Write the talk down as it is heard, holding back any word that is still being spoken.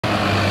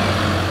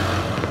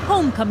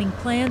Homecoming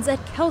plans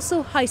at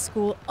Kelso High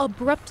School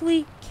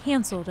abruptly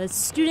canceled as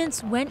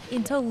students went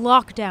into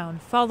lockdown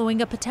following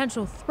a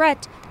potential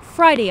threat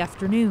Friday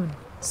afternoon.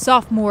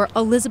 Sophomore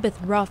Elizabeth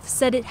Ruff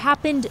said it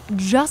happened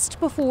just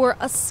before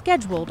a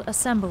scheduled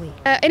assembly.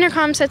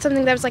 Intercom said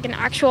something that was like an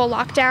actual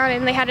lockdown,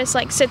 and they had us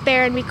like sit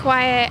there and be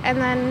quiet, and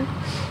then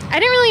I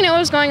didn't really know what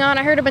was going on.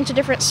 I heard a bunch of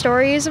different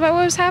stories about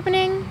what was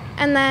happening,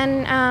 and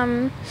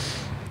then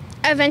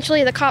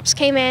eventually the cops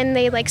came in,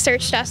 they like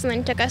searched us and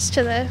then took us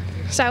to the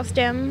South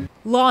Gym.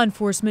 Law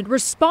enforcement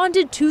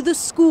responded to the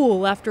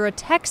school after a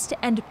text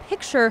and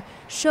picture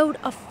showed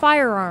a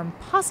firearm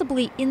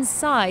possibly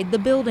inside the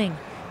building.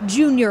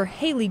 Junior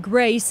Haley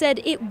Gray said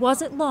it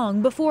wasn't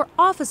long before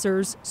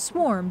officers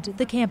swarmed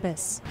the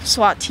campus.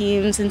 SWAT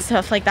teams and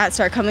stuff like that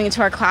started coming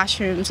into our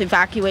classrooms,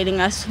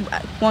 evacuating us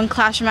one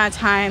classroom at a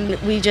time.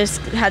 We just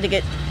had to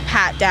get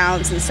pat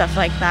downs and stuff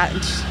like that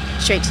and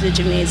straight to the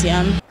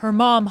gymnasium. Her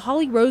mom,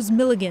 Holly Rose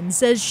Milligan,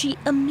 says she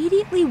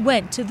immediately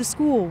went to the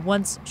school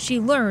once she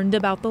learned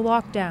about the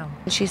lockdown.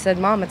 She said,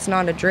 "Mom, it's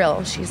not a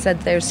drill." She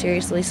said there's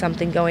seriously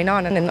something going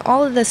on. And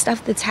all of the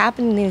stuff that's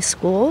happening in these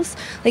schools,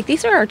 like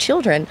these are our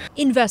children.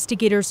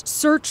 Investigators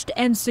searched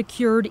and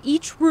secured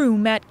each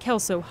room at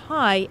Kelso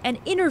High and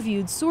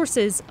interviewed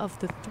sources of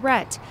the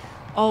threat.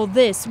 All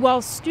this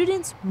while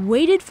students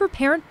waited for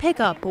parent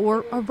pickup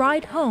or a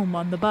ride home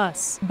on the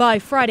bus. By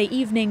Friday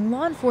evening,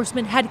 law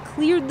enforcement had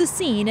cleared the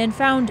scene and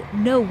found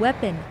no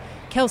weapon.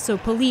 Kelso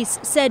police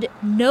said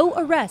no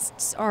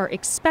arrests are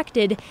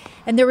expected,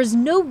 and there is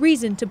no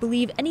reason to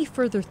believe any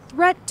further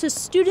threat to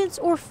students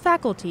or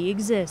faculty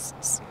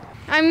exists.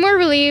 I'm more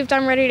relieved.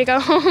 I'm ready to go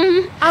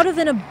home. Out of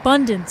an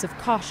abundance of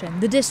caution,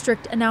 the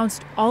district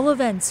announced all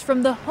events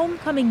from the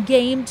homecoming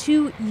game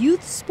to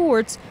youth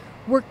sports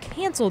were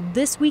canceled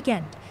this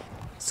weekend.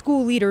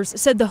 School leaders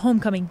said the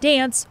homecoming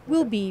dance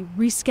will be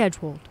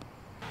rescheduled.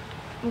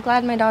 I'm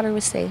glad my daughter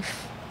was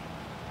safe.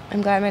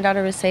 I'm glad my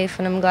daughter was safe,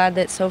 and I'm glad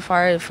that so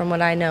far, from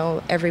what I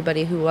know,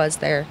 everybody who was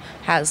there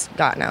has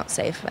gotten out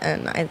safe.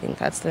 And I think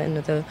that's the end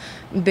of the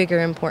bigger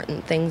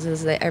important things,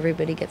 is that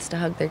everybody gets to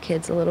hug their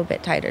kids a little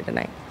bit tighter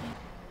tonight.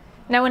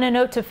 Now, in a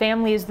note to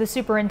families, the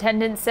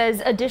superintendent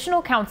says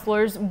additional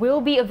counselors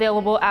will be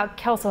available at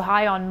Kelso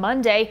High on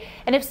Monday.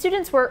 And if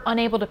students were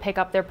unable to pick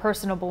up their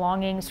personal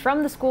belongings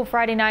from the school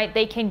Friday night,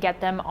 they can get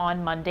them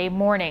on Monday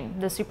morning.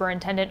 The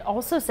superintendent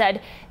also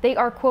said they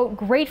are, quote,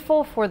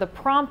 grateful for the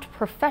prompt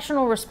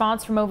professional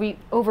response from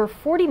over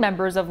 40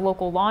 members of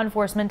local law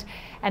enforcement,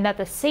 and that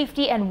the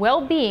safety and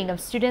well-being of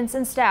students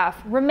and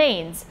staff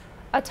remains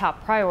a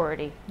top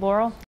priority. Laurel?